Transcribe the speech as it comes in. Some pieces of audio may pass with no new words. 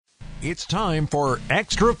It's time for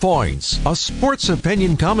Extra Points, a sports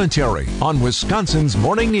opinion commentary on Wisconsin's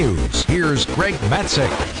morning news. Here's Greg Matzek.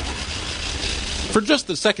 For just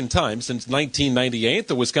the second time since 1998,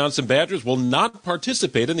 the Wisconsin Badgers will not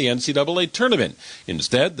participate in the NCAA tournament.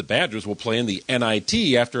 Instead, the Badgers will play in the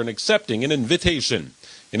NIT after accepting an invitation.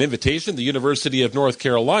 An invitation the University of North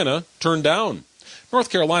Carolina turned down. North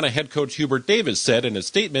Carolina head coach Hubert Davis said in a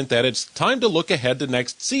statement that it's time to look ahead to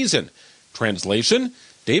next season. Translation: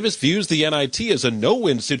 Davis views the NIT as a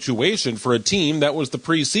no-win situation for a team that was the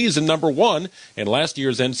preseason number one and last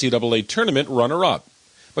year's NCAA tournament runner-up.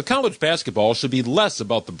 But college basketball should be less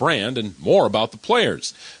about the brand and more about the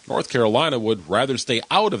players. North Carolina would rather stay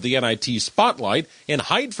out of the NIT spotlight and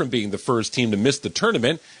hide from being the first team to miss the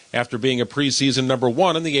tournament after being a preseason number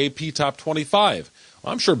one in the AP Top 25.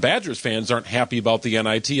 I'm sure Badgers fans aren't happy about the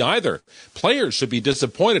NIT either. Players should be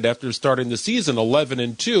disappointed after starting the season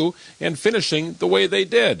 11-2 and finishing the way they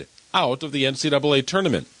did, out of the NCAA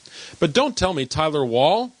tournament. But don't tell me Tyler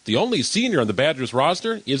Wall, the only senior on the Badgers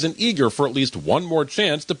roster, isn't eager for at least one more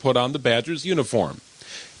chance to put on the Badgers uniform.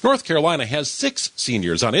 North Carolina has 6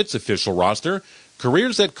 seniors on its official roster,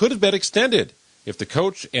 careers that could have been extended if the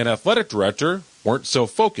coach and athletic director weren't so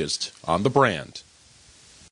focused on the brand.